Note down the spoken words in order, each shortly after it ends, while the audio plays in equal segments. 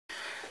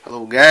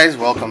Hello guys,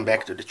 welcome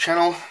back to the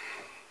channel,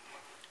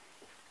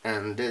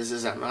 and this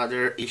is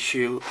another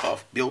issue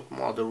of Build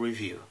Model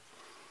Review.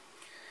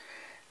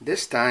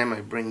 This time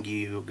I bring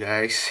you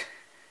guys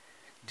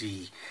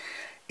the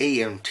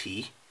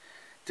AMT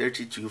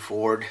 32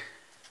 Ford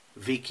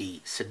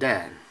Vicky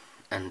sedan,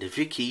 and the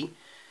Vicky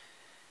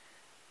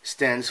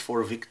stands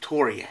for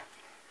Victoria.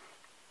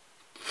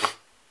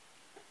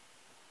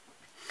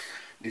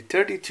 The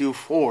 32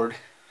 Ford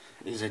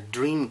is a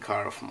dream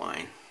car of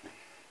mine,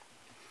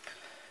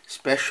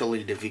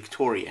 especially the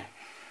Victoria.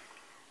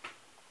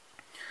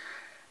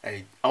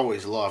 I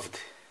always loved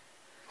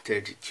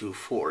 32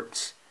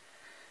 Fords,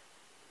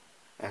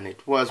 and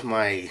it was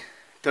my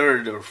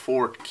third or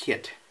fourth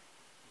kit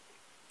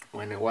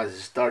when I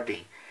was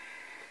starting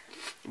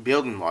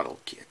building model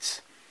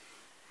kits.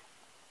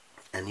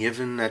 And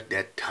even at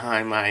that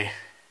time I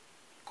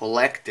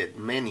collected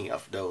many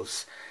of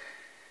those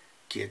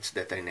kits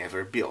that I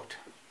never built.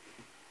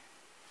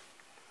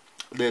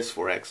 This,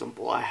 for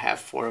example, I have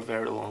for a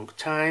very long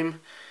time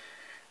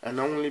and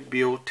only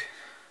built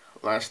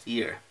last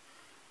year.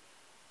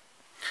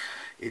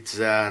 It's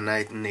a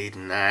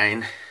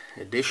 1989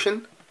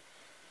 edition.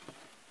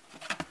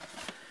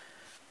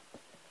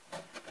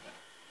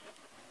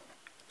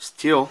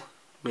 Still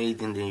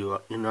made in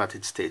the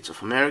United States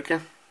of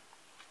America.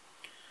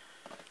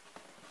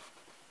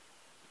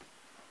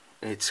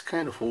 It's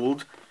kind of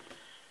old,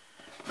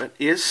 but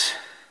is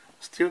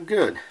still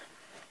good.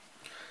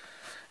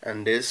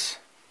 And this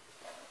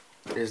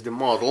is the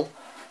model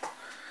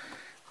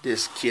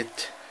this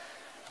kit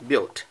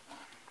built.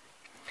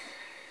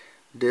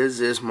 This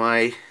is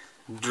my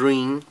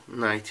dream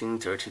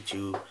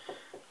 1932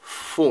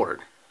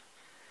 Ford.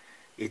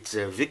 It's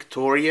a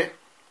Victoria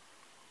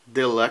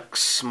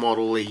Deluxe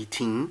Model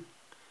 18,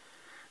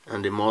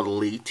 and the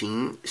Model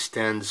 18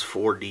 stands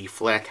for the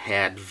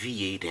flathead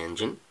V8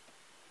 engine.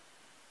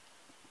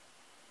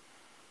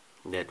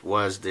 That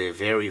was the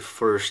very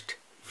first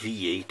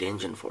V8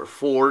 engine for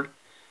Ford,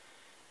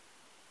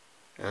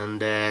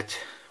 and that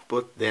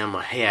put them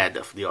ahead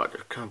of the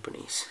other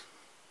companies.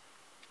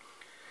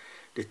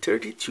 The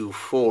 32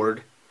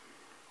 Ford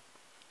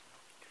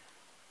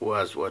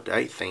was what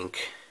I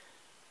think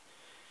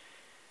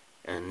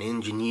an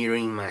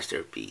engineering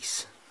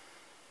masterpiece.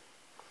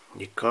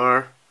 The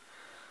car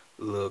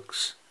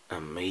looks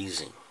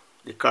amazing.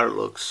 The car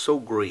looks so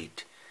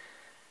great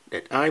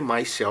that I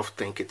myself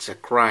think it's a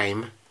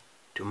crime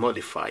to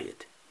modify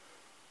it.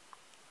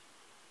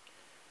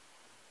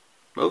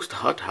 Most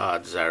hot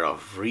rods are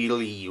of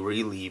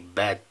really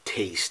bad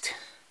taste,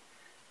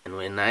 and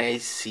when I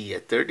see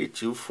a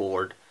 32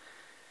 Ford,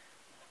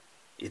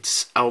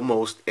 it's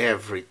almost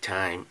every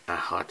time a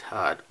hot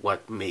rod,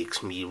 what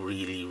makes me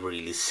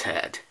really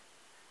sad.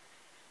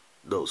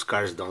 Those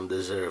cars don't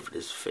deserve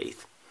this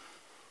fate.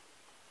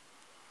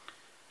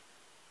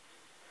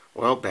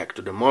 Well, back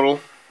to the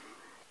model.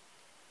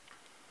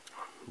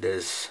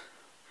 This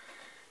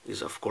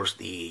is of course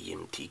the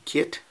AMT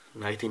kit,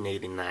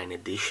 1989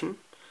 edition.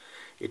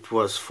 It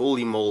was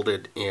fully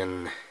molded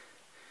in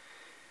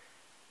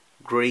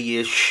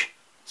grayish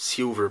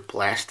silver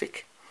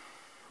plastic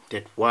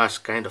that was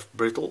kind of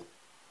brittle.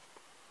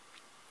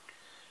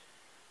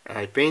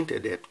 I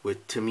painted it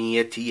with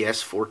Tamiya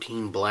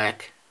TS14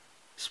 black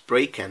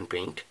spray can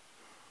paint,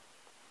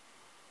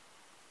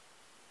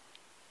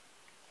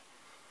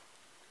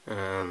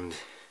 and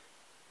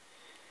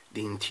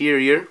the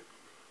interior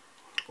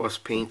was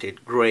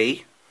painted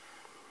gray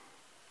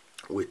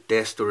with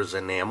Destor's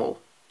enamel,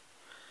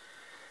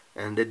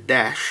 and the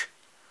dash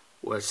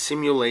was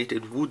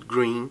simulated wood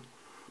green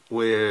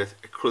with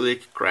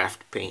acrylic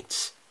craft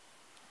paints.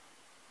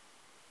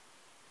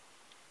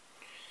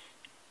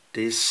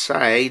 This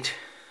side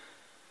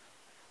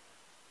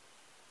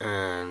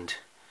and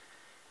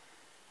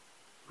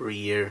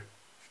rear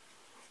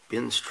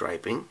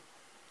pinstriping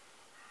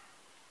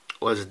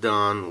was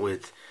done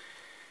with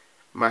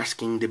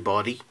masking the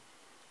body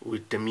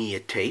with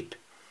Tamiya tape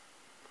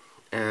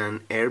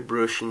and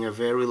airbrushing a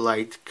very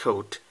light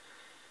coat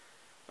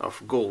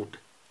of gold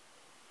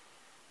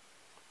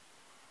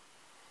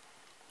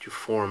to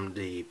form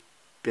the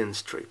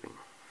pinstriping.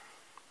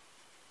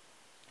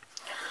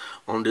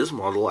 On this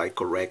model I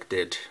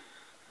corrected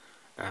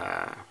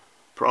a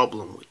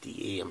problem with the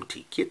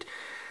AMT kit,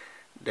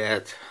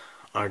 that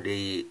are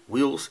the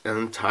wheels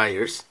and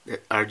tires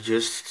that are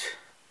just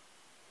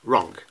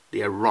wrong.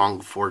 They are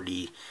wrong for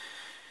the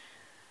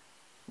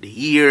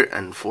year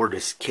and for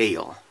the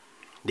scale.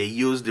 They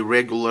use the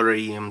regular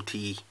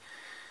AMT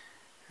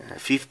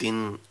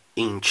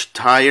 15-inch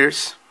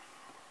tires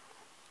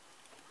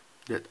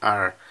that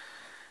are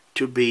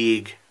too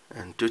big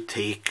and too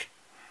thick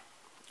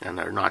and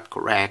are not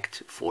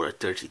correct for a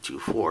 32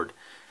 Ford.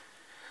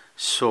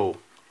 So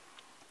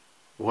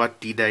what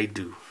did I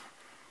do?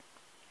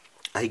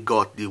 I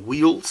got the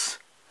wheels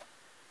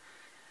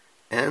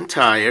and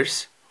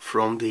tires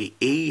from the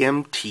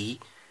AMT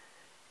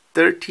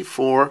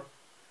 34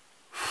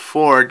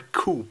 Ford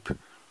Coupe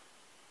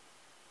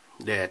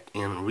that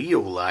in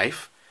real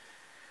life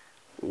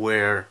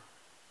were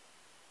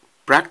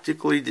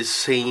practically the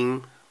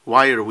same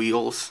wire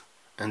wheels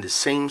and the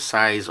same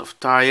size of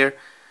tire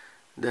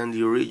than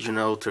the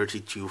original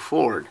 32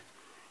 Ford.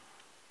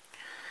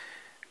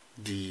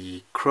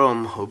 The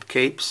chrome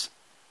hubcaps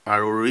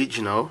are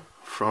original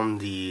from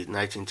the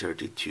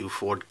 1932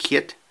 Ford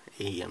kit,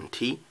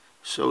 AMT,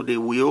 so the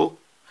wheel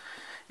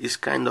is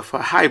kind of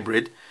a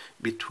hybrid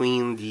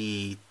between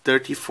the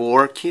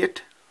 34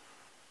 kit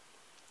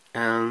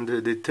and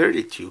the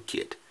 32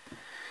 kit.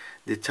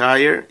 The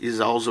tire is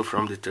also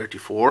from the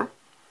 34,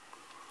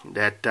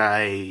 that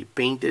I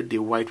painted the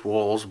white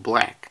walls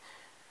black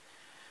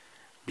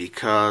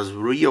because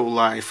real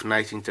life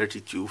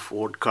 1932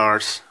 Ford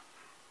cars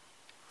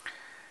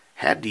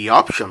had the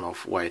option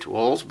of white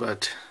walls,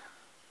 but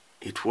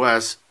it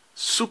was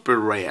super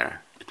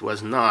rare. It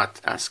was not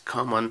as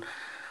common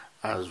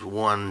as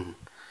one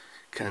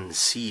can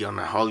see on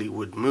a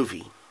Hollywood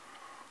movie.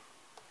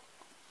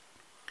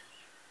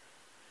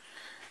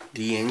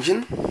 The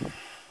engine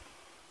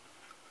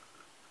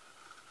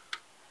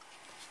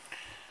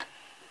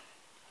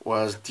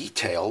was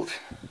detailed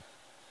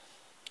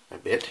a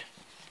bit.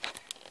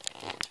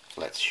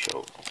 Let's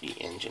show the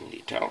engine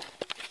detail.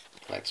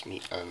 Let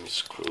me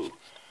unscrew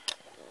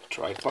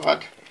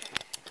tripod.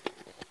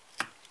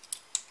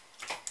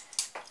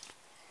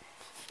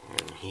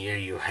 And here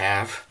you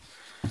have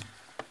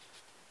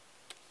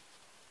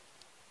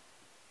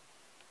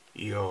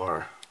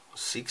your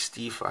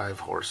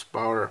 65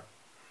 horsepower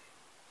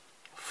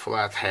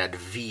flathead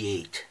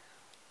V8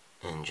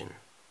 engine.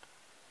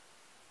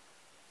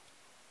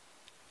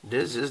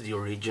 This is the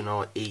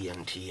original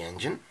AMT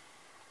engine.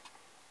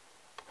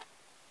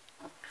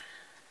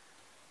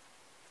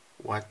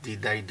 What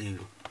did I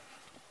do?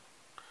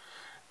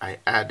 I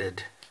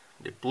added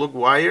the plug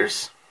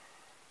wires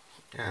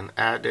and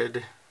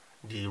added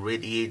the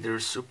radiator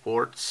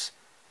supports.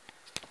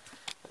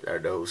 There are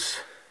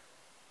those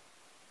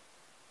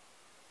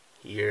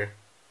here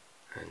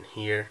and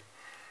here.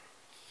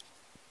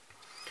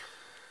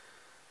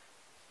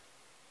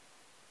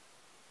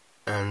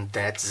 And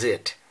that's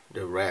it.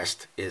 The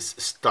rest is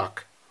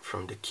stock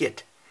from the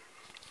kit.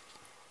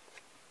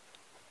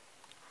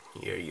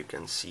 Here you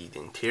can see the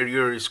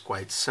interior is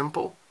quite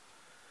simple.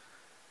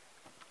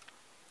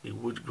 The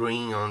wood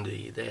grain on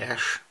the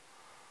dash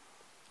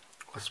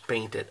was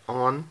painted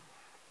on.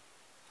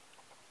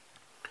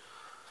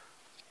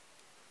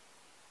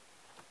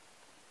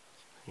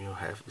 You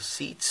have the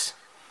seats.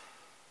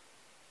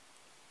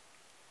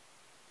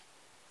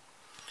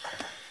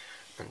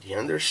 And the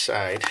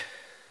underside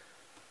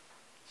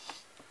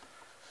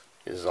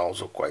is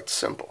also quite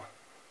simple.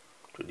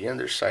 To the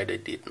underside I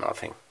did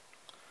nothing.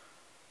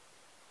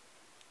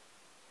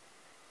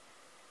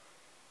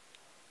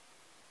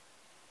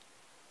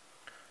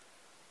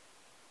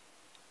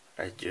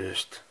 I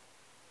just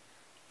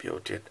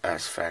built it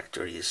as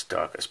factory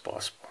stock as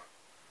possible.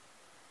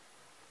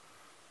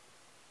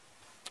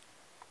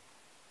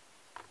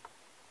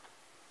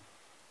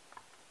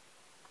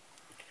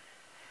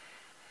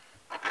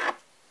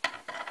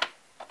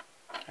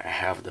 I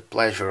have the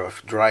pleasure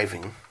of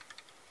driving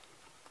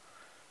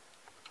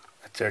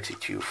a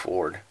 32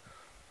 Ford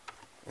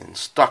in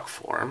stock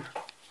form,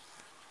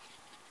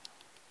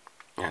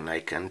 and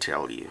I can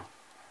tell you,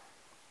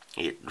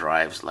 it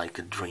drives like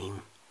a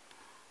dream.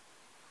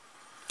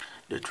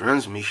 The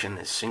transmission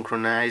is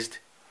synchronized.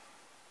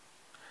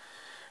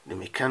 The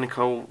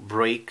mechanical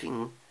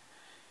braking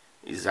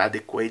is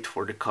adequate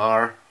for the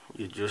car.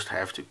 You just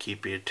have to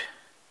keep it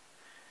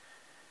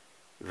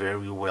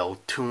very well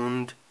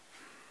tuned,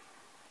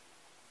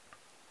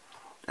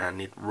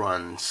 and it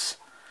runs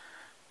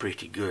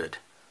pretty good.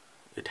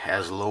 It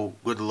has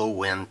good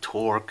low end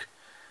torque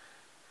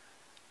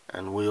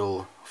and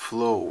will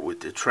flow with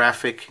the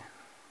traffic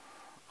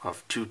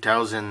of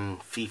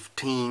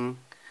 2015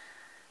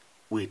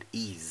 with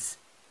ease.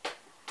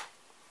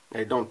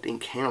 I don't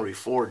think Henry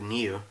Ford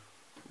knew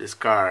this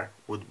car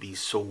would be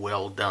so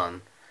well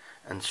done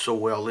and so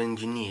well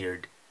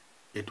engineered.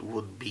 It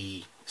would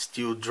be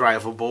still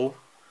drivable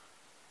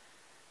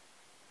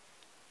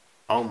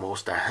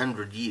almost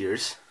 100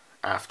 years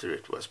after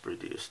it was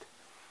produced.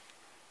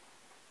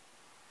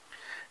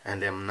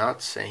 And I'm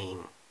not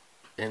saying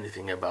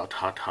anything about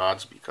hot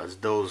rods, because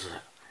those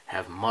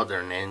have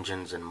modern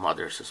engines and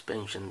modern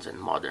suspensions and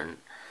modern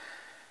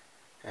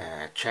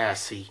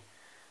chassis,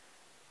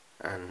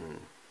 and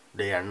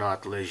they are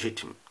not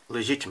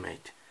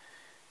legitimate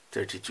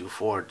 32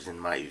 Fords in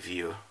my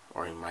view,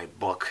 or in my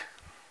book.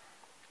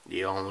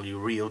 The only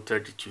real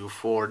 32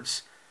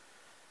 Fords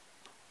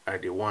are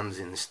the ones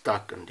in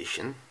stock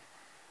condition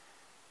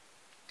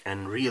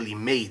and really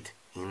made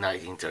in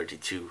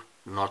 1932,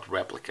 not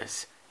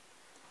replicas.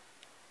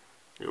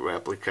 The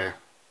replica,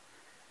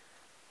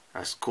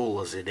 as cool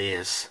as it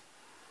is,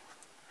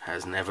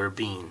 has never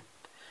been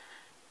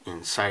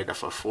inside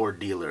of a Ford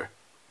dealer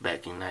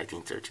back in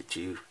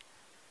 1932.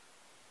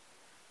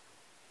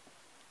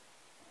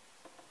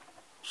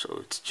 So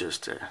it's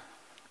just a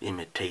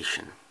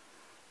imitation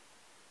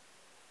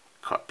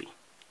copy.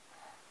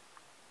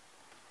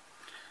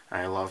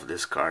 I love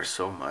this car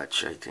so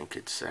much. I think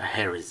it's a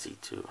heresy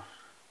to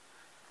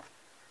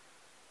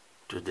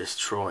to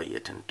destroy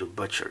it and to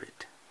butcher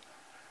it.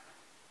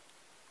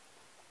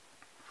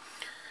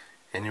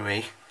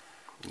 Anyway,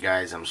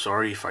 guys, I'm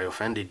sorry if I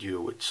offended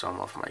you with some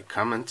of my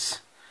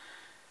comments,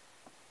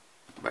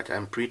 but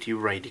I'm pretty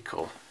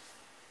radical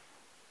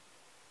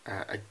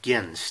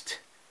against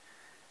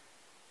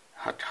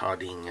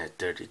hot-hodding a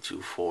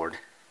 32 Ford,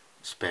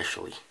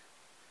 especially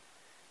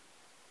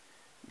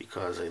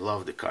because I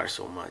love the car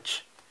so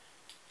much,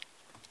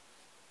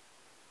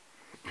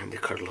 and the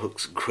car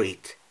looks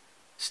great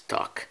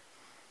stock.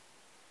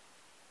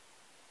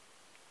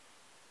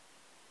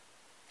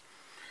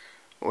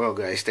 Well,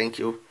 guys, thank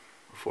you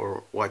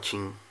for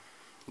watching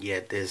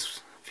yet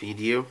this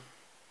video.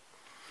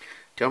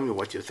 Tell me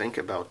what you think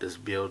about this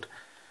build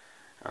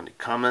on the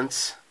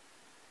comments,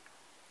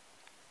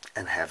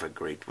 and have a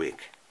great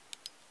week.